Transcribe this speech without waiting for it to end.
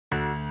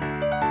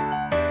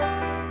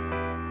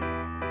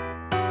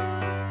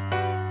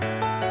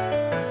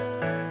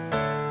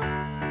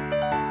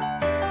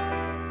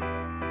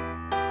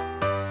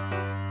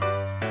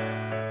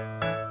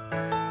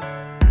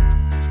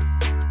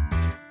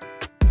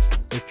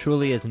There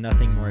truly is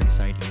nothing more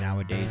exciting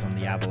nowadays on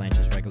the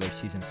Avalanche's regular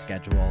season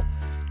schedule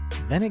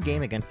than a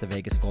game against the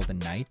Vegas Golden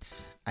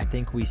Knights. I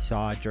think we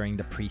saw during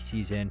the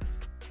preseason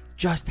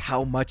just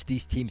how much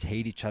these teams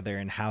hate each other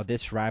and how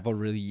this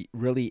rivalry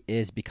really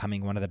is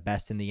becoming one of the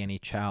best in the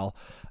NHL.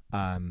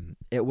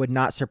 It would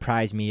not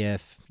surprise me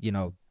if,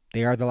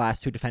 they are the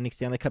last two defending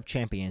Stanley Cup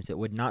champions. It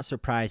would not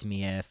surprise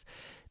me if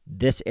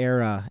this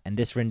era and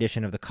this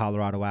rendition of the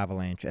Colorado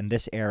Avalanche and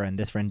this era and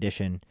this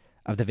rendition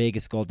of the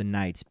Vegas Golden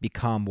Knights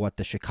become what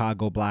the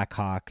Chicago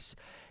Blackhawks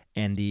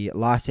and the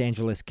Los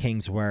Angeles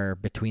Kings were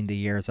between the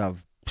years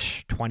of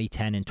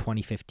 2010 and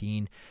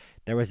 2015.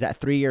 There was that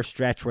 3-year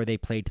stretch where they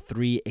played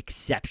 3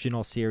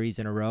 exceptional series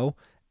in a row,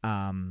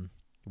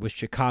 with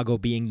Chicago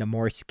being the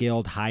more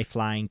skilled,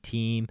 high-flying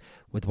team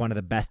with one of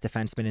the best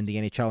defensemen in the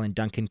NHL in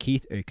Duncan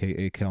Keith,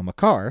 a.k.a. Cale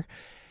Makar,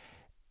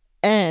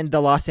 and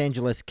the Los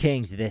Angeles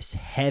Kings, this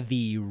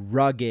heavy,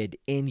 rugged,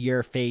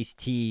 in-your-face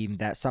team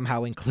that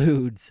somehow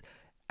includes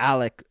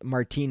Alec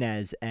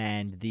Martinez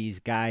and these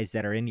guys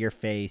that are in your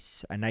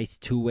face, a nice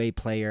two-way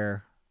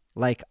player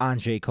like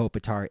Anze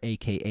Kopitar,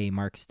 a.k.a.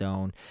 Mark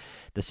Stone.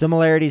 The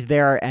similarities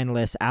there are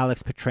endless.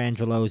 Alex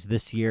Petrangelo's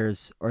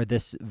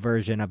this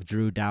version of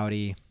Drew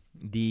Doughty.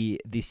 The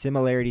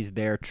similarities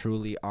there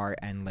truly are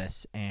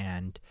endless,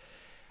 and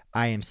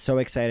I am so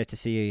excited to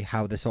see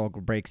how this all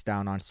breaks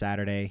down on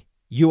Saturday.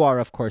 You are,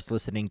 of course,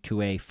 listening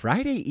to a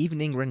Friday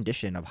evening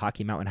rendition of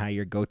Hockey Mountain High,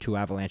 your go-to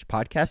Avalanche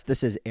podcast.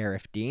 This is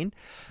Aarif Dean.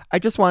 I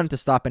just wanted to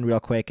stop in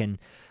real quick and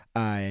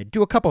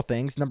do a couple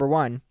things. Number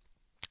one,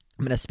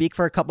 I'm going to speak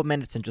for a couple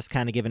minutes and just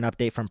kind of give an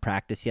update from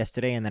practice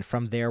yesterday, and then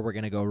from there we're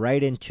going to go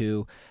right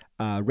into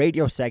a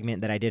radio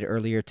segment that I did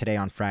earlier today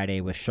on Friday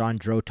with Shawn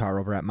Drotar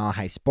over at Mile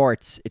High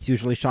Sports. It's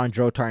usually Shawn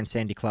Drotar and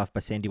Sandy Clough,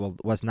 but Sandy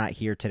was not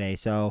here today,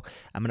 so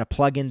I'm going to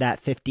plug in that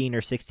 15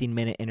 or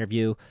 16-minute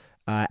interview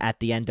at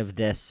the end of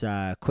this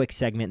quick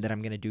segment that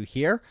I'm going to do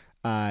here.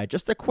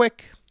 Just a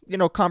quick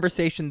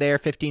conversation there,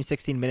 15,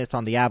 16 minutes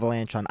on the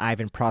Avalanche, on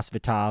Ivan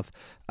Prosvetov,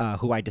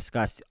 who I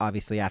discussed,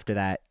 obviously, after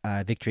that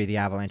victory the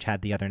Avalanche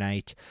had the other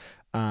night.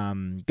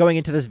 Going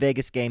into this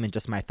Vegas game and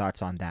just my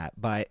thoughts on that.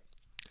 But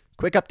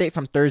quick update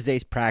from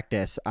Thursday's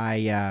practice.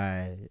 We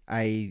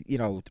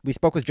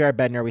spoke with Jared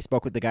Bednar. We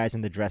spoke with the guys in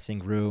the dressing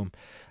room.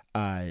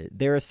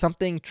 There is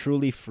something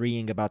truly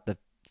freeing about the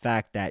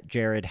fact that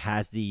Jared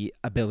has the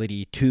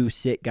ability to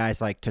sit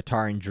guys like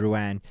Tatar and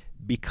Drouin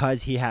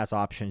because he has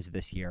options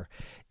this year.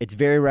 It's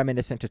very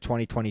reminiscent to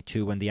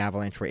 2022 when the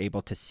Avalanche were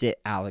able to sit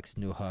Alex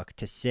Newhook,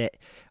 to sit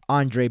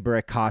Andre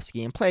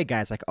Burakovsky, and play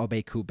guys like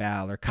Obe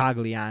Kubel or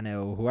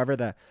Cogliano,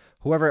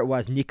 whoever it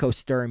was, Nico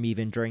Sturm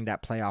even during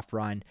that playoff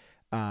run,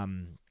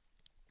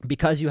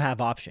 because you have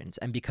options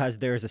and because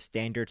there's a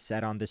standard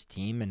set on this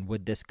team and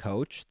with this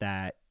coach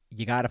that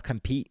you got to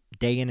compete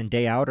day in and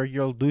day out or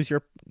you'll lose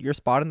your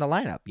spot in the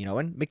lineup,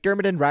 and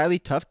McDermott and Riley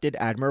Tuff did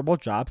admirable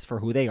jobs for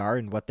who they are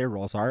and what their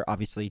roles are,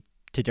 obviously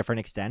to different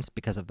extents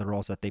because of the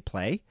roles that they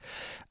play.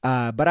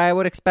 But I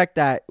would expect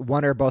that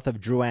one or both of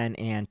Drouin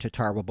and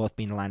Tatar will both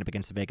be in the lineup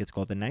against the Vegas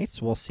Golden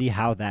Knights. We'll see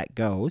how that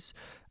goes.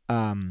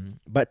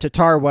 But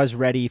Tatar was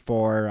ready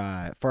for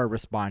a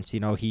response.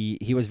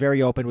 He was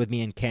very open with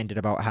me and candid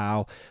about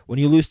how when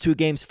you lose 2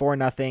 games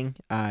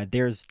 4-0,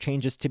 there's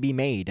changes to be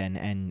made,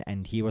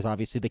 and he was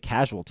obviously the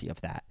casualty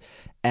of that.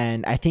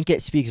 And I think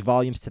it speaks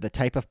volumes to the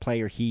type of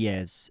player he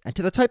is and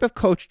to the type of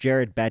coach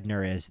Jared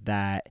Bednar is,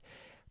 that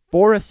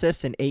 4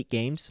 assists in 8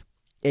 games,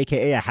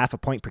 aka a half a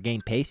point per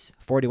game pace,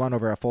 41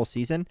 over a full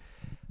season.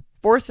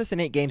 4 assists in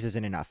 8 games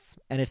isn't enough,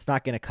 and it's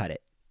not going to cut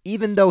it.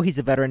 Even though he's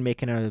a veteran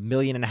making $1.5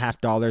 million,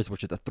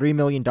 which is a $3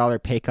 million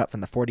pay cut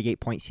from the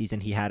 48-point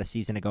season he had a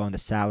season ago and the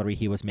salary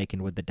he was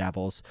making with the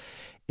Devils,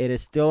 it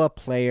is still a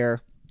player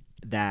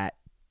that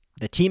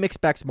the team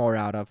expects more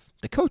out of,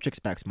 the coach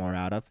expects more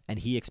out of, and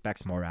he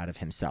expects more out of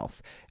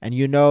himself. And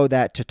you know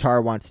that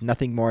Tatar wants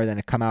nothing more than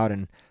to come out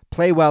and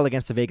play well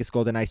against the Vegas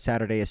Golden Knights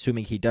Saturday,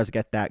 assuming he does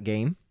get that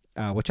game,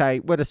 which I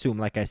would assume,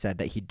 like I said,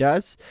 that he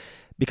does.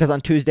 Because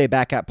on Tuesday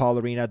back at Paul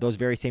Arena, those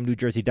very same New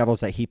Jersey Devils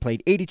that he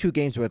played 82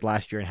 games with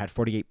last year and had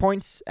 48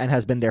 points and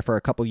has been there for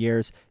a couple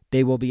years,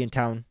 they will be in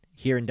town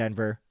here in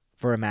Denver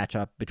for a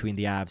matchup between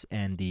the Avs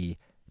and the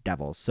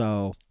Devils.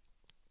 So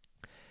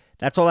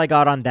that's all I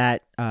got on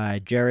that.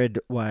 Jared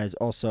was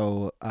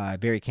also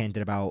very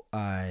candid about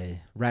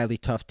Riley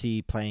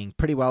Tufte playing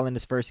pretty well in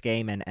his first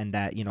game and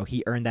that,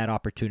 he earned that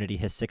opportunity.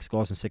 His 6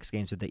 goals in 6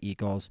 games with the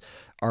Eagles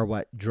are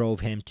what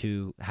drove him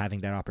to having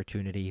that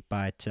opportunity.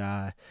 But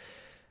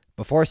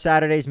before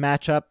Saturday's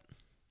matchup,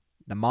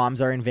 the Moms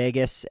are in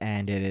Vegas,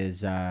 and it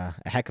is a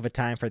heck of a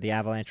time for the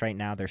Avalanche right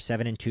now. They're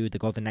 7-2. The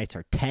Golden Knights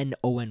are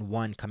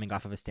 10-0-1 coming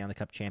off of a Stanley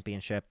Cup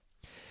championship.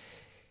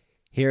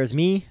 Here's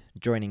me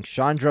joining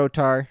Shawn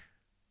Drotar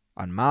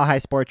on Mile High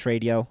Sports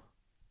Radio.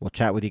 We'll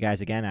chat with you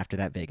guys again after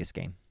that Vegas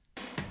game.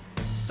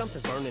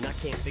 Something's burning, I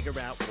can't figure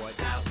out what.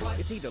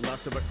 It's either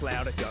lust or a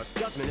cloud of dust.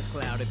 Judgment is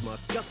clouded,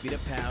 must just be the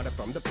powder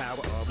from the power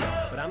of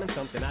love. But I'm in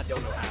something I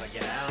don't know how to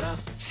get out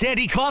of.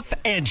 Sandy Clough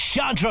and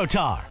Shawn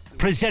Drotar,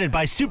 presented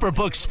by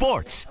Superbook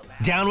Sports.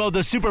 Download the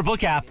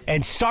Superbook app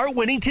and start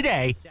winning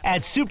today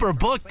at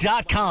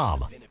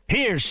superbook.com.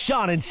 Here's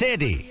Shawn and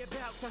Sandy.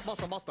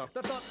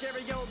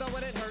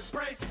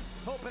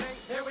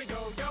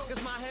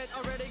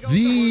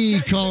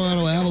 The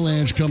Colorado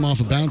Avalanche come off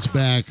a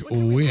bounce-back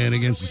win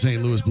against the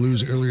St. Louis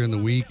Blues earlier in the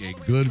week. A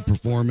good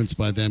performance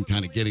by them,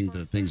 kind of getting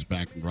the things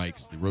back right,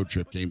 because the road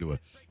trip came to a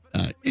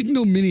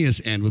ignominious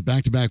end with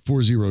back-to-back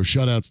 4-0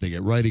 shutouts. They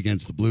get right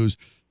against the Blues.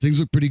 Things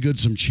look pretty good.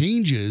 Some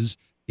changes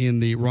in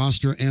the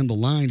roster and the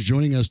lines.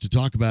 Joining us to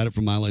talk about it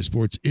from Mile High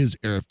Sports is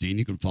Aarif Dean.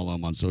 You can follow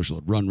him on social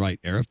at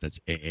RunRightAarif. That's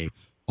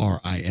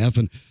AARIF.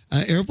 And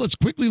Aarif, let's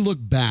quickly look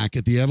back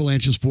at the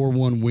Avalanche's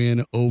 4-1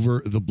 win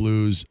over the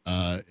Blues.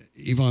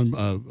 Ivan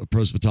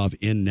Prosvetov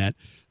in net.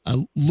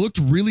 Looked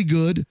really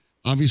good.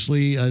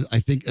 Obviously, I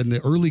think in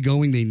the early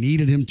going, they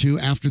needed him to.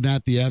 After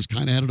that, the Avs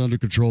kind of had it under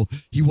control.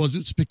 He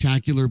wasn't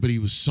spectacular, but he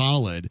was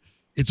solid.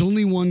 It's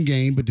only one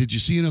game, but did you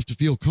see enough to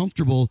feel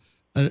comfortable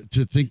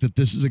to think that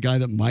this is a guy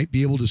that might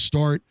be able to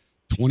start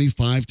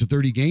 25 to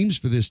 30 games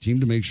for this team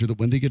to make sure that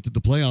when they get to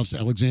the playoffs,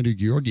 Alexander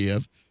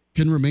Georgiev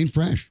can remain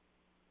fresh?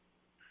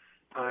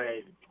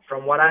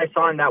 From what I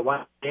saw in that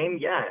one game,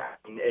 yeah,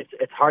 I mean,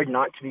 it's hard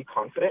not to be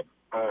confident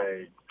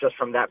just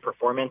from that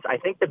performance. I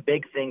think the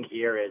big thing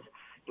here is,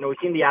 we've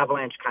seen the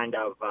Avalanche kind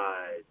of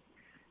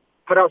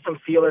put out some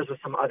feelers with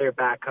some other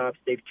backups.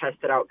 They've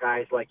tested out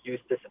guys like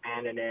Justus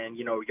Annunen,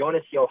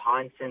 Jonas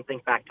Johansson,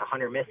 think back to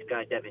Hunter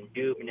Miska, Devin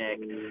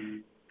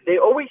Dubnyk. They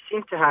always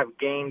seem to have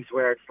games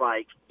where it's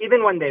like,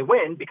 even when they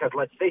win, because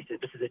let's face it,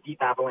 this is a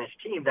deep Avalanche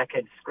team that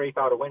could scrape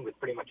out a win with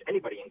pretty much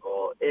anybody in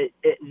goal. It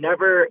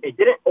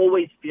didn't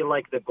always feel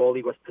like the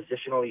goalie was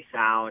positionally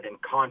sound and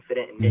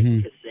confident in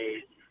making his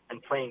saves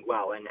and playing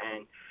well. And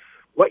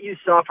what you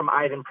saw from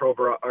Ivan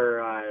Prosvetov,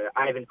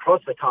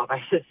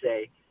 I should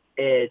say,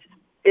 is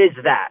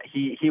that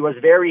he was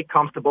very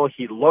comfortable.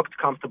 He looked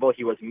comfortable.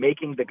 He was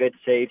making the good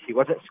saves. He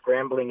wasn't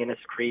scrambling in his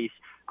crease.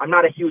 I'm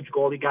not a huge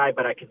goalie guy,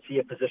 but I can see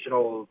a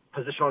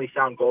positionally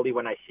sound goalie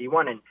when I see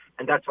one, and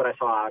that's what I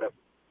saw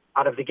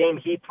out of the game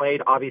he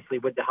played, obviously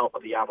with the help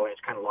of the Avalanche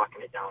kind of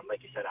locking it down,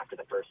 like you said, after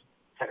the first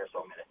 10 or so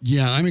minutes.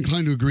 Yeah, I'm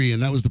inclined to agree,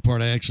 and that was the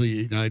part I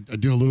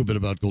do a little bit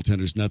about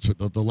goaltenders, and that's what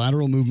the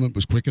lateral movement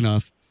was quick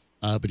enough,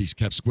 but he's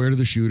kept square to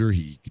the shooter.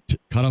 He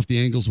cut off the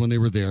angles when they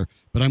were there,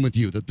 but I'm with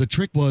you. The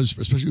trick was,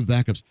 especially with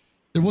backups,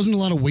 there wasn't a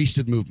lot of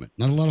wasted movement,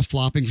 not a lot of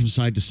flopping from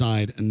side to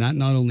side, and that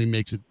not only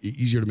makes it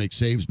easier to make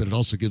saves, but it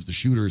also gives the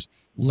shooters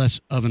less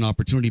of an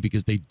opportunity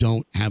because they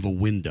don't have a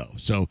window.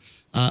 So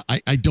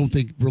I don't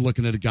think we're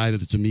looking at a guy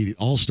that's immediate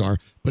all-star,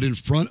 but in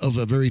front of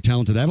a very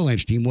talented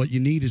Avalanche team, what you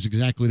need is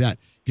exactly that.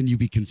 Can you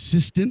be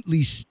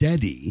consistently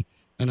steady?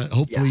 And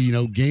hopefully,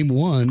 game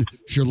one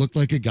sure looked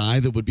like a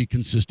guy that would be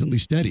consistently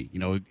steady.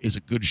 Is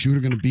a good shooter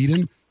going to beat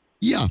him?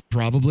 Yeah,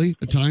 probably.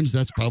 At times,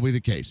 that's probably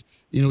the case.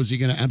 Is he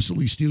going to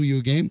absolutely steal you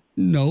a game?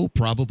 No,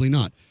 probably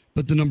not.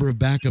 But the number of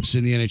backups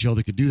in the NHL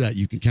that could do that,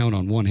 you can count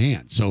on one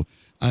hand. So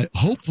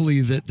hopefully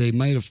that they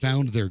might have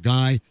found their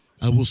guy.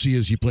 We'll see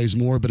as he plays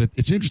more. But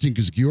it's interesting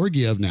because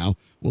Georgiev now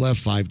will have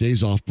 5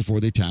 days off before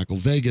they tackle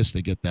Vegas.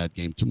 They get that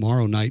game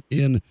tomorrow night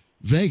in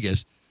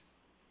Vegas.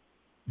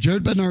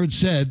 Jared Bednar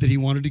said that he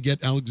wanted to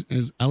get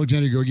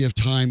Alexander Georgiev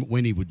time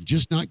when he would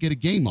just not get a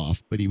game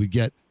off, but he would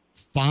get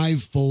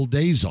 5 full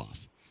days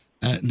off.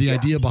 The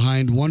idea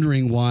behind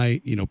wondering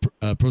why,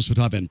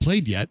 Prosvetov hadn't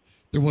played yet,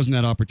 there wasn't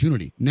that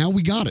opportunity. Now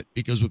we got it,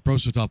 because with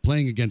Prosvetov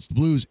playing against the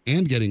Blues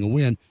and getting a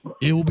win,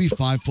 it will be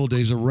 5 full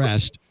days of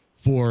rest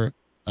for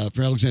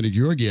Alexander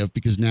Georgiev,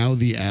 because now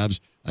the Avs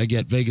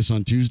get Vegas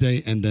on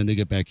Tuesday, and then they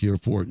get back here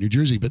for New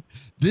Jersey. But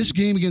this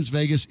game against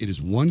Vegas, it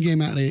is 1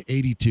 game out of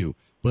 82,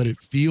 but it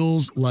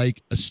feels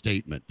like a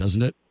statement,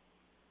 doesn't it?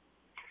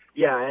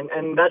 Yeah,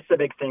 and that's the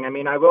big thing. I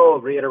mean, I will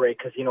reiterate,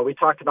 because, we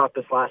talked about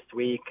this last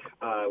week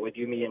with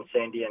you, me, and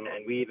Sandy, and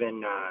we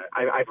even,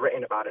 I've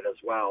written about it as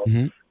well.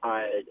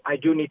 I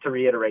do need to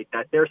reiterate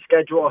that their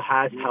schedule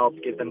has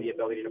helped give them the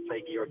ability to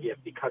play Georgiev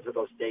because of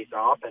those days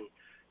off. And,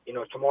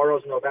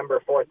 tomorrow's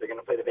November 4th. They're going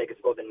to play the Vegas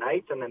Golden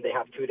Knights, and then they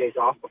have 2 days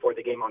off before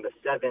the game on the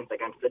 7th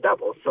against the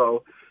Devils.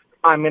 So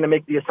I'm going to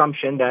make the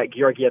assumption that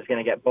Georgiev's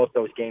going to get both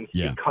those games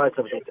because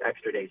of those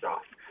extra days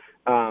off.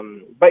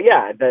 But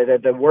yeah,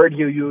 the word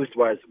you used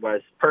was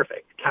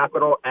perfect.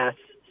 Capital S,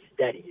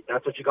 steady.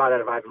 That's what you got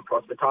out of Ivan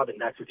Prosvetov, and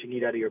that's what you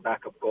need out of your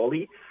backup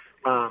goalie.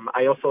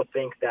 I also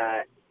think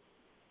that,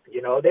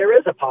 there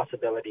is a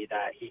possibility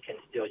that he can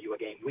steal you a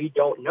game. We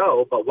don't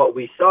know, but what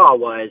we saw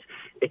was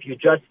if you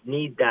just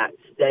need that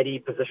steady,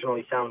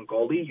 positionally sound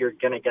goalie, you're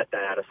going to get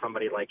that out of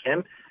somebody like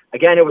him.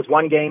 Again, it was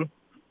 1 game,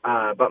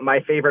 but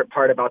my favorite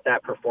part about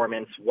that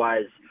performance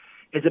was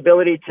his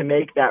ability to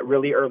make that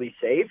really early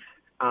save.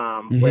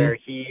 Where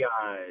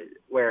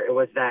it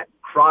was that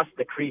cross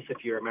the crease,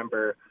 if you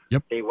remember.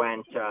 Yep. They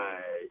went,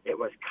 it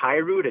was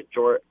Kyrou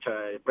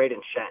to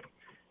Braden Shen,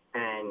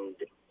 and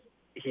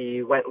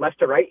he went left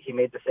to right. He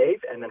made the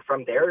save, and then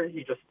from there,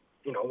 he just,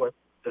 was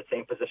the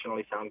same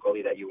positionally sound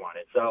goalie that you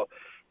wanted. So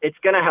it's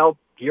going to help.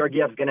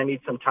 Georgiev's going to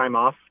need some time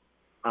off.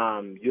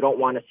 You don't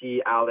want to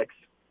see Alex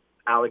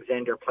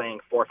Alexander playing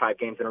 4 or 5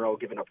 games in a row,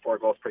 giving up 4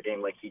 goals per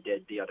game like he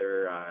did the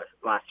other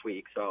last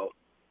week. So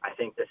I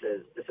think this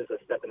is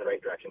a step in the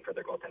right direction for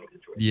their goaltending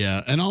situation.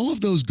 Yeah, and all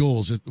of those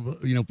goals, if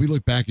we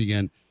look back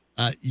again,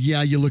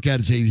 you look at it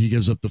and say he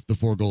gives up the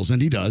 4 goals,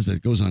 and he does.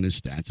 That goes on his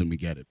stats, and we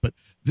get it. But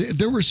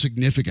there were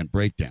significant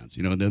breakdowns.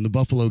 In the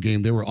Buffalo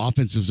game, there were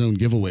offensive zone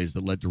giveaways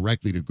that led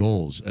directly to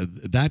goals.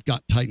 That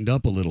got tightened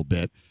up a little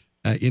bit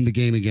in the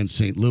game against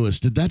St. Louis.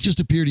 Did that just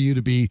appear to you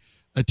to be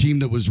a team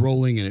that was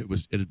rolling, and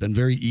it had been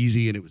very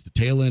easy, and it was the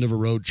tail end of a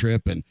road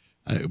trip, and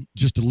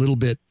just a little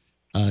bit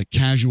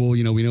casual?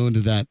 We know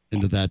into that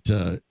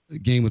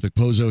game with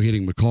Okposo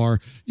hitting Makar.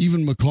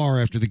 Even Makar,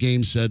 after the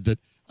game, said that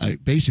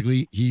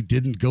basically he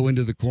didn't go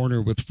into the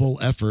corner with full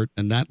effort,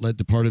 and that led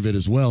to part of it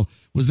as well.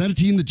 Was that a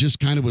team that just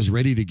kind of was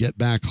ready to get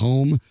back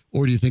home,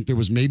 or do you think there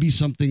was maybe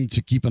something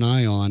to keep an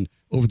eye on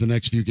over the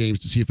next few games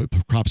to see if it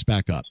crops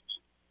back up?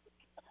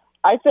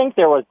 I think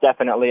there was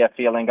definitely a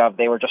feeling of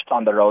they were just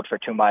on the road for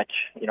too much.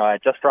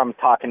 Just from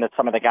talking to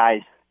some of the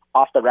guys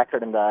off the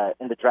record in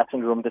the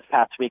dressing room this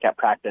past week at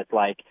practice,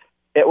 like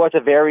it was a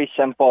very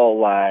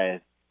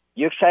simple.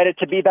 You excited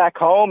to be back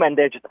home? And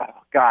they're just, oh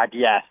God,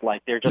 yes.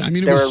 Like they're just.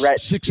 It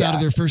was 6 out of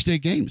their first 8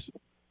 games.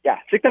 Yeah,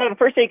 6 out of the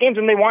first 8 games,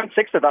 and they won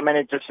 6 of them, and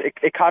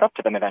it caught up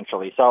to them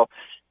eventually. So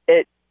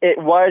there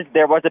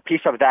was a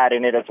piece of that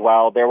in it as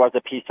well. There was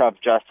a piece of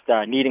just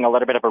needing a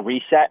little bit of a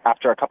reset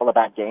after a couple of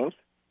bad games.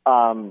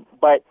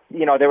 But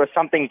there was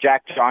something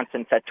Jack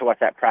Johnson said to us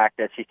at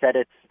practice. He said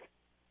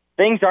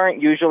things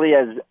aren't usually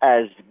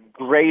as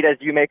great as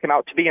you make them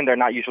out to be, and they're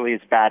not usually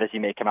as bad as you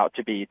make them out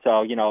to be.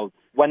 So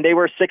when they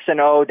were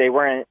 6-0, they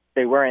weren't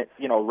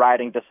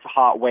riding this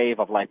hot wave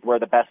of like we're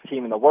the best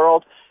team in the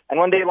world. And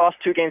when they lost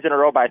 2 games in a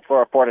row by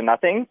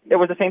 4-0, it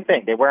was the same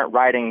thing. They weren't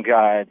riding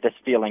this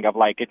feeling of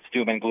like it's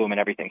doom and gloom and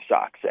everything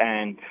sucks.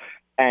 And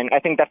I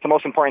think that's the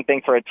most important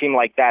thing for a team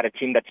like that, a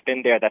team that's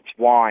been there, that's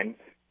won,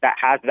 that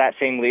has that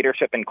same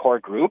leadership and core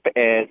group,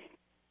 is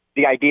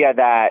the idea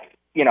that,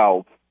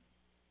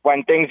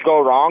 when things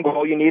go wrong,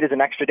 all you need is an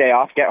extra day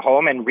off, get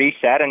home and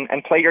reset and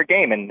play your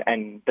game.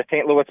 And the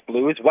St. Louis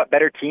Blues, what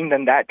better team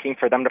than that team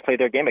for them to play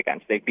their game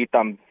against? They beat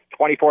them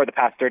 24 of the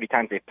past 30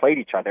 times they've played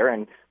each other,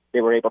 and they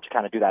were able to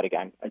kind of do that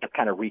again and just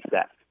kind of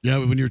reset. Yeah,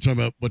 when you were talking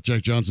about what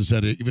Jack Johnson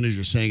said, even as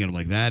you're saying it, I'm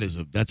like,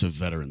 that's a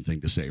veteran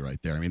thing to say right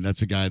there. I mean,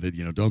 that's a guy that,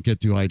 don't get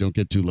too high, don't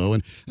get too low.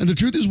 And the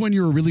truth is, when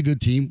you're a really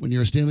good team, when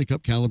you're a Stanley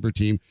Cup caliber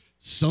team,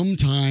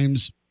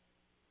 sometimes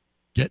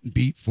getting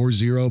beat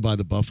 4-0 by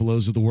the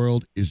Buffaloes of the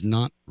world is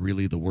not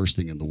really the worst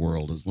thing in the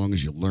world, as long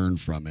as you learn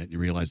from it and you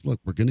realize, look,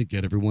 we're going to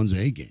get everyone's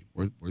A game.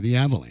 We're the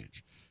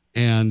Avalanche.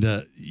 And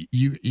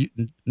you,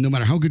 no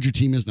matter how good your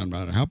team is, no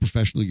matter how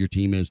professional your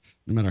team is,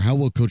 no matter how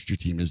well coached your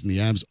team is, and the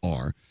Avs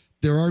are,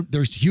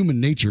 there's human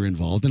nature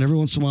involved, and every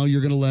once in a while you're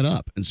going to let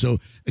up. And so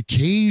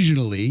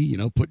occasionally,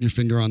 putting your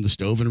finger on the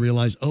stove and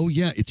realize, oh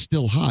yeah, it's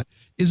still hot,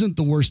 isn't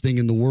the worst thing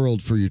in the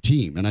world for your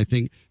team. And I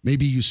think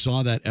maybe you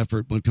saw that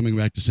effort when coming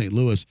back to St.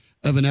 Louis,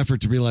 of an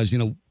effort to realize,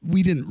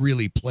 we didn't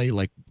really play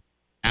like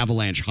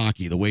Avalanche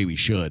hockey the way we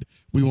should.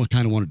 We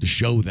kind of wanted to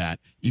show that,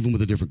 even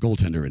with a different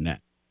goaltender in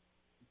net.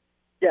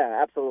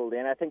 Yeah, absolutely.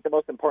 And I think the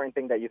most important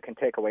thing that you can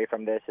take away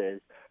from this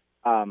is,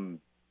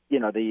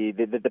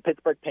 the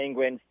Pittsburgh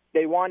Penguins,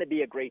 they want to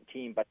be a great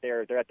team, but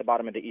they're at the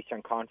bottom of the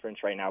Eastern Conference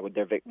right now with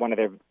one of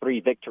their 3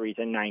 victories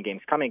in 9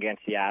 games coming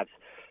against the Avs.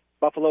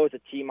 Buffalo is a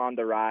team on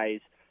the rise.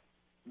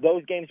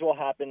 Those games will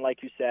happen,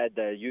 like you said.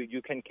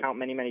 You can count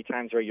many, many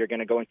times where you're going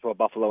to go into a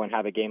Buffalo and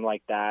have a game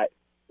like that.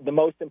 The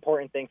most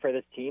important thing for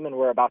this team, and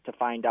we're about to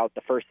find out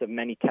the first of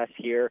many tests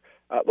here,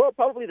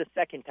 probably the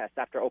second test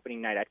after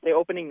opening night. I'd say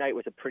opening night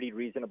was a pretty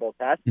reasonable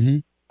test. Mm-hmm.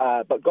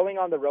 But going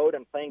on the road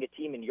and playing a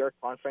team in your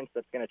conference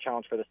that's going to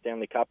challenge for the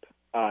Stanley Cup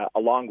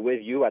along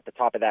with you at the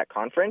top of that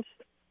conference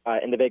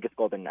in the Vegas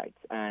Golden Knights.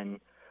 And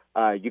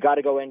you got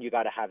to go in, you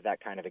got to have that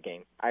kind of a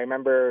game. I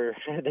remember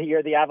the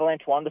year the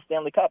Avalanche won the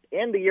Stanley Cup,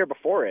 and the year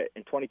before it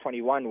in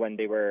 2021 when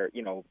they were,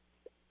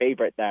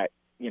 favorite that,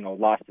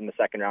 lost in the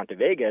second round to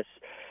Vegas.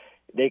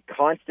 They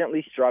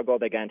constantly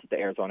struggled against the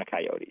Arizona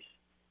Coyotes.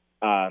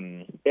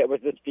 It was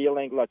this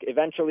feeling, look,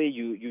 eventually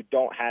you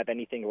don't have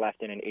anything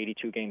left in an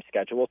 82-game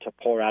schedule to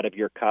pour out of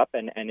your cup.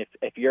 And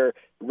if you're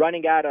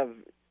running out of,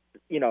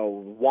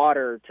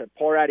 water to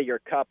pour out of your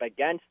cup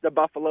against the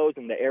Buffaloes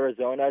and the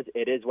Arizonas,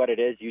 it is what it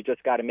is. You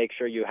just got to make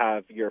sure you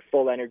have your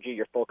full energy,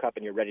 your full cup,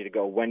 and you're ready to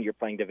go when you're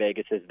playing the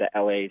Vegases, the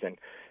LAs,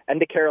 and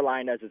the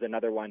Carolinas is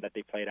another one that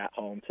they played at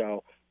home.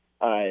 So,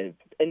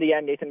 in the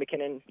end, Nathan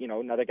McKinnon,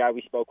 another guy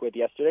we spoke with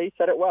yesterday,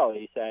 said it well.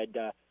 He said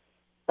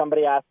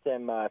somebody asked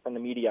him from the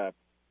media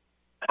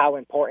how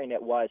important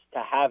it was to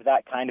have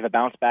that kind of a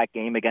bounce-back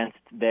game against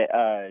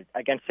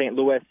St.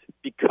 Louis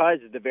because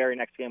the very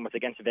next game was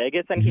against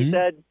Vegas, and he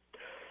said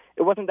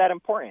it wasn't that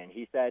important.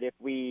 He said if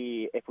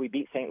we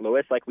beat St.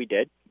 Louis like we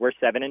did, we're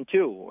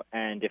 7-2,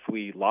 and if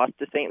we lost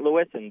to St.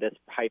 Louis in this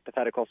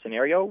hypothetical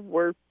scenario,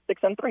 we're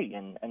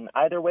 6-3, and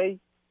either way,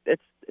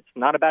 it's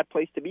not a bad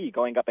place to be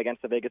going up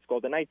against the Vegas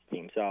Golden Knights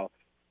team. So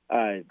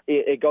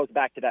it goes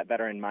back to that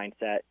veteran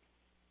mindset,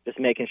 just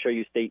making sure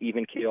you stay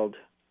even-keeled,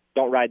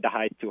 don't ride the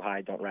highs too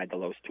high, don't ride the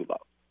lows too low.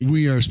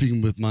 We are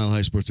speaking with Mile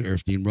High Sports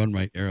Aarif Dean, Run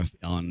Right Aarif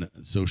on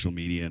social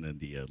media, and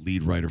the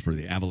lead writer for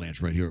the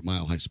Avalanche right here at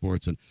Mile High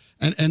Sports. And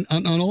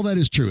all that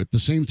is true. At the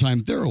same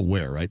time, they're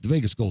aware, right? The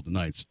Vegas Golden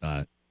Knights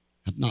have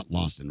not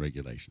lost in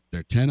regulation.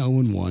 They're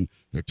 10-0-1.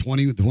 They're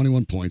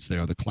 21 points. They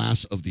are the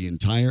class of the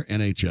entire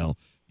NHL.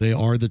 They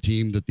are the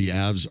team that the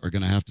Avs are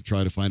going to have to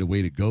try to find a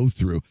way to go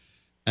through.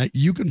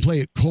 You can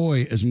play it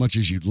coy as much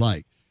as you'd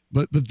like.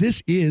 But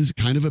this is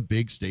kind of a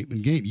big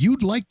statement game.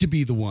 You'd like to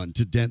be the one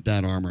to dent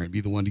that armor and be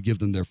the one to give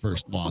them their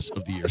first loss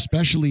of the year,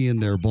 especially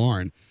in their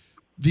barn.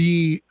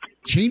 The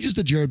changes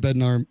that Jared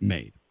Bednar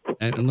made,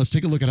 and let's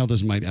take a look at how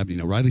this might happen.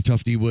 Riley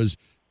Tufte was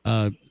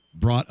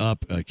brought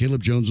up.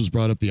 Caleb Jones was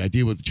brought up. The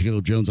idea with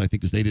Caleb Jones, I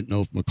think, is they didn't know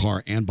if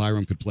Makar and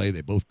Byram could play.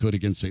 They both could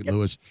against St.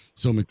 Louis,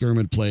 so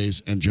McDermott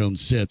plays and Jones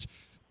sits.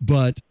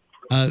 But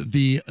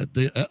the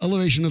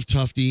elevation of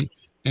Tufte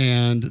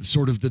and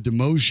sort of the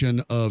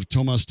demotion of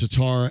Tomas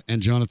Tatar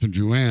and Jonathan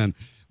Drouin,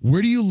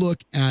 where do you look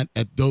at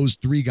those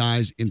three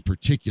guys in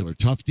particular,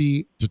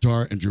 Tufte,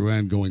 Tatar, and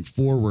Drouin going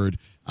forward?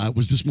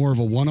 Was this more of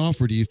a one-off,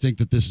 or do you think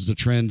that this is a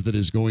trend that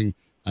is going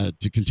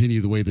to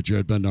continue the way that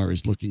Jared Bednar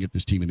is looking at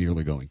this team in the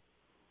early going?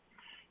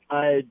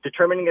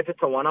 Determining if it's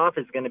a one-off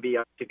is going to be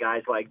up to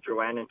guys like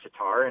Drouin and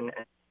Tatar and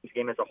the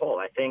game as a whole.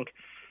 I think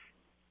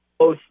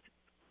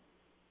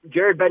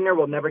Jared Bednar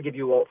will never give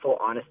you full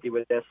honesty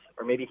with this,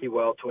 or maybe he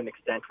will to an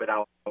extent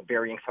without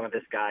burying some of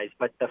his guys.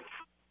 But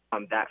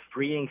that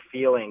freeing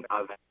feeling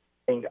of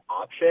having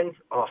options,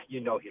 he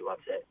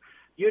loves it.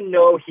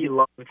 He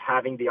loves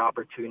having the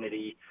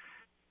opportunity.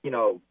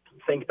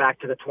 Think back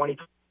to the 2020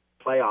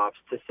 playoffs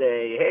to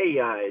say, hey,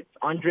 it's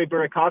Andre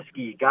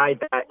Burakovsky, guy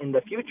that in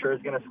the future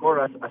is going to score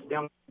us a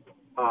Stanley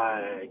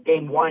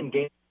game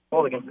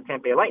goal against the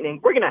Tampa Bay Lightning.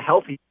 We're going to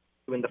healthy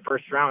in the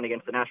first round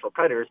against the Nashville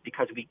Predators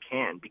because we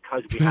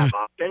have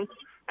options,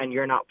 and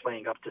you're not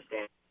playing up to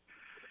standard.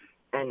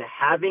 And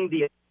having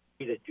the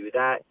ability to do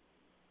that,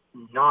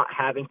 not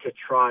having to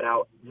trot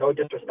out, no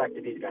disrespect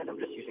to these guys, I'm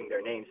just using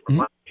their names from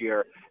last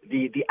year,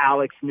 the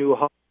Alex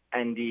Newhook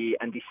and the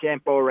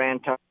Sampo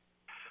Ranta,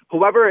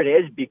 whoever it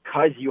is,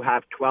 because you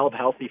have 12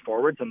 healthy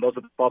forwards, and those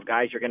are the 12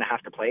 guys you're going to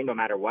have to play no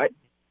matter what.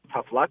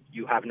 Tough luck.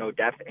 You have no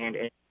depth and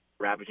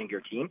ravaging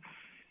your team.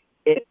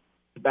 It's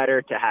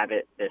better to have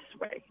it this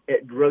way.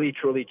 It really,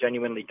 truly,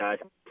 genuinely does.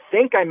 I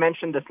think I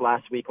mentioned this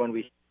last week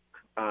when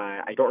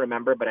I don't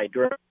remember, but I do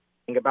remember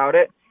thinking about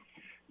it.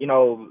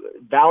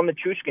 Val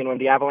Nichushkin, when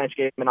the Avalanche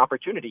gave him an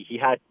opportunity, he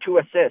had 2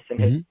 assists in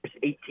his first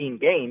 18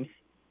 games,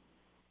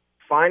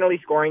 finally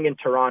scoring in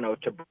Toronto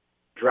to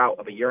drought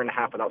of a year and a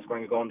half without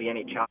scoring a goal in the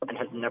NHL, and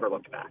has never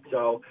looked back.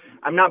 So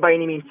I'm not by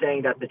any means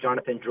saying that the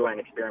Jonathan Drouin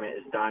experiment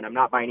is done. I'm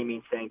not by any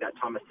means saying that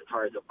Thomas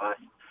Tatar is a bust.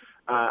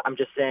 I'm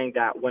just saying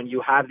that when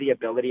you have the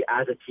ability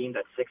as a team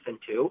that's 6-2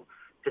 to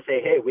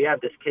say, hey, we have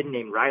this kid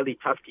named Riley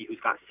Tufte who's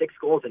got 6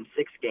 goals in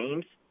 6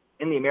 games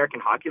in the American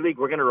Hockey League,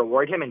 we're going to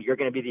reward him, and you're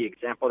going to be the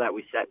example that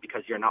we set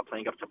because you're not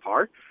playing up to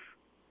par.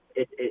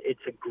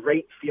 It's a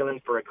great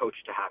feeling for a coach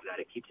to have that.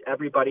 It keeps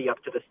everybody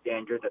up to the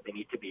standard that they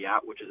need to be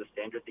at, which is a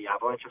standard the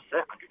Avalanche have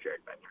set under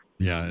Jared Bednar.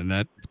 Yeah, and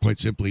that quite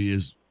simply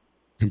is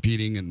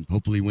competing and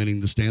hopefully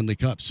winning the Stanley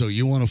Cup. So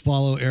you want to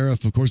follow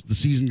Aarif. Of course, the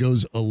season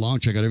goes along.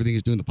 Check out everything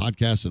he's doing, the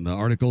podcasts and the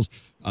articles,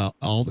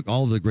 all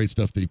the great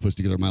stuff that he puts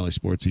together at Mile High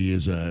Sports. He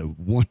is a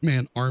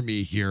one-man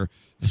army here.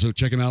 So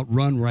check him out.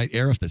 Run Right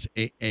Aarif. That's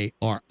Aarif.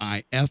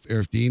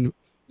 Aarif Dean,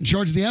 in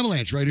charge of the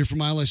Avalanche right here from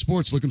Mile High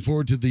Sports. Looking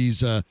forward to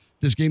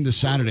this game this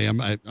Saturday.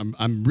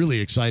 I'm really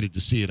excited to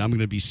see it. I'm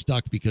going to be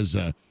stuck because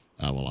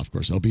of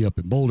course I'll be up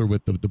in Boulder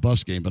with the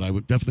Buffs game, but I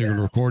would definitely going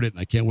to record it, and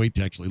I can't wait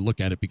to actually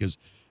look at it because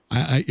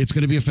it's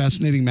going to be a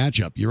fascinating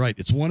matchup. You're right.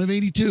 It's one of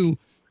 82,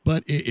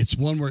 but it's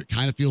one where it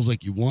kind of feels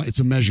like it's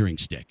a measuring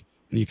stick,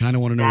 and you kind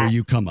of want to know where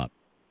you come up.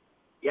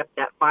 Yep,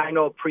 that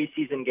final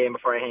preseason game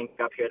before I hang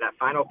up here, that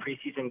final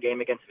preseason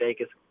game against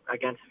Vegas,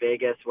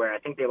 where I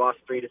think they lost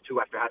 3-2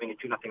 after having a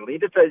 2-0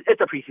 lead.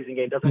 It's a preseason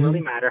game. Doesn't really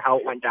matter how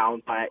it went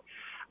down, but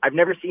I've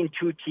never seen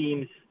two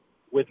teams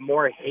with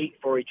more hate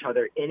for each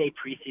other in a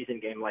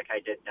preseason game like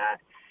I did that.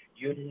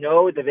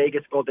 The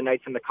Vegas Golden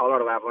Knights and the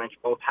Colorado Avalanche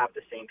both have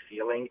the same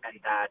feeling, and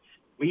that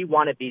we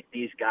want to beat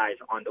these guys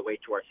on the way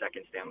to our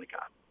second Stanley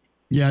Cup.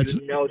 Yeah,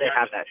 they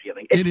have that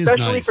feeling,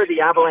 especially for the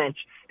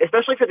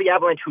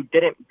Avalanche, who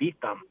didn't beat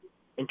them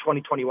in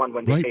 2021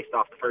 when they faced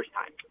off the first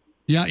time.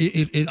 Yeah,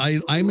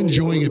 I'm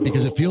enjoying it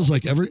because it feels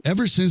like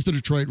ever since the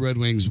Detroit Red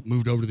Wings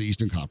moved over to the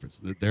Eastern Conference,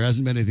 there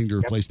hasn't been anything to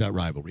replace that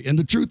rivalry. And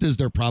the truth is,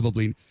 there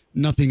probably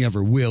nothing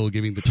ever will,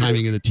 given the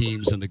timing of the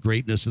teams and the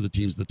greatness of the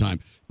teams at the time.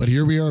 But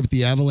here we are with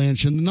the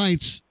Avalanche and the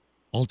Knights,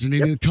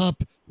 alternating the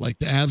cup like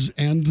the Avs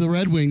and the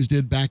Red Wings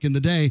did back in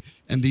the day.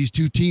 And these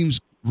two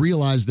teams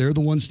realize they're the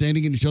ones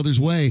standing in each other's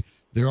way.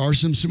 There are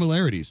some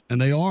similarities,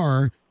 and they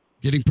are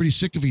getting pretty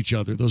sick of each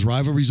other. Those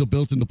rivalries are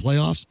built in the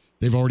playoffs.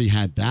 They've already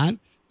had that.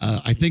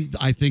 I think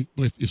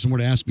if someone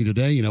were to ask me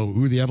today,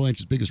 who are the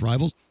Avalanche's biggest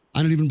rivals,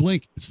 I don't even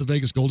blink. It's the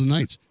Vegas Golden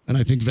Knights, and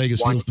I think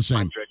Vegas feels the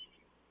same.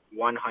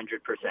 100%.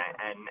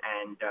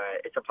 And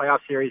it's a playoff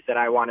series that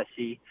I want to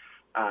see.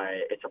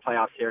 It's a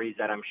playoff series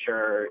that I'm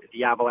sure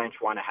the Avalanche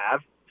want to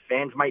have.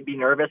 Fans might be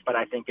nervous, but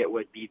I think it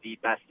would be the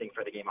best thing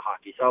for the game of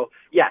hockey. So,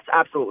 yes,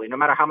 absolutely. No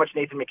matter how much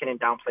Nathan McKinnon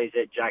downplays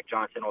it, Jack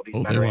Johnson, all these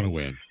veterans. They want to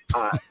win.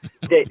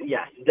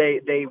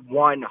 They 100%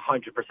 want to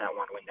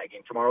win that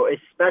game tomorrow,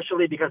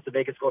 especially because the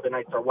Vegas Golden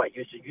Knights are what?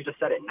 You just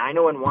said it,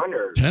 9-0-1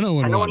 or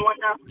 10-0-1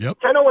 now? Yep.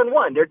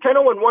 10-0-1. They're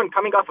 10-0-1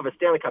 coming off of a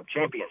Stanley Cup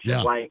championship.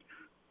 Yeah. Like,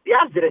 the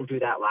Avs didn't do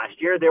that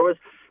last year. There was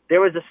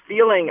this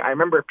feeling. I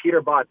remember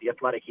Peter Bott, the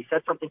Athletic, he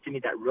said something to me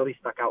that really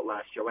stuck out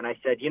last year when I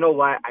said, you know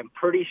what, I'm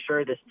pretty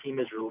sure this team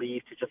is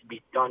relieved to just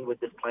be done with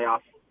this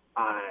playoff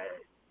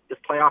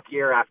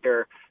year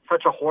after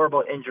such a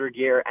horrible injured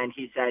year. And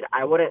he said,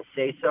 I wouldn't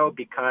say so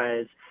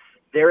because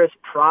there is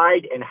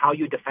pride in how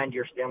you defend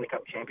your Stanley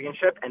Cup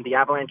championship, and the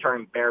Avalanche are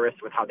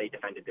embarrassed with how they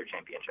defended their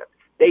championship.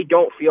 They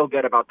don't feel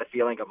good about the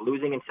feeling of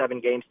losing in 7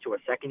 games to a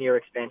second-year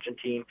expansion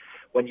team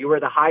when you were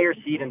the higher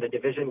seed and the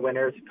division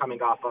winners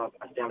coming off of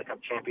a Stanley Cup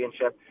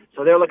championship.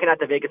 So they're looking at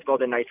the Vegas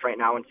Golden Knights right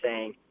now and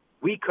saying,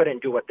 we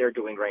couldn't do what they're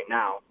doing right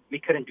now. We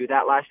couldn't do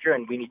that last year,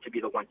 and we need to be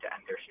the one to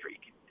end their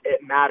streak.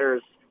 It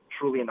matters.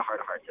 Truly, in the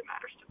heart of hearts, it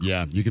matters to me.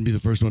 Yeah, you can be the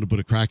first one to put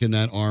a crack in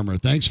that armor.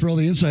 Thanks for all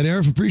the insight,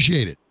 Aarif.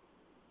 Appreciate it.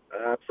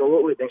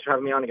 Absolutely. Thanks for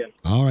having me on again.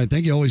 All right.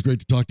 Thank you. Always great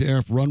to talk to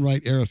Aarif. Run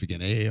Right Aarif again.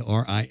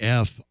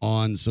 AARIF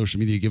on social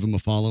media. Give him a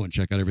follow and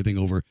check out everything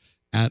over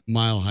at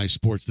Mile High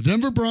Sports. The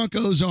Denver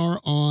Broncos are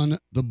on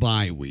the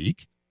bye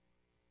week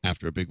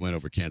after a big win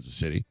over Kansas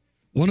City.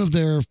 One of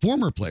their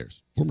former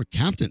players, former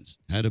captains,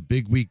 had a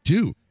big week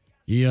too.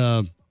 He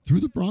threw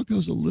the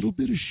Broncos a little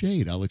bit of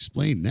shade. I'll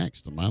explain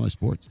next on Mile High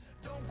Sports.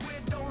 Don't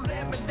quit, don't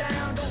let me down.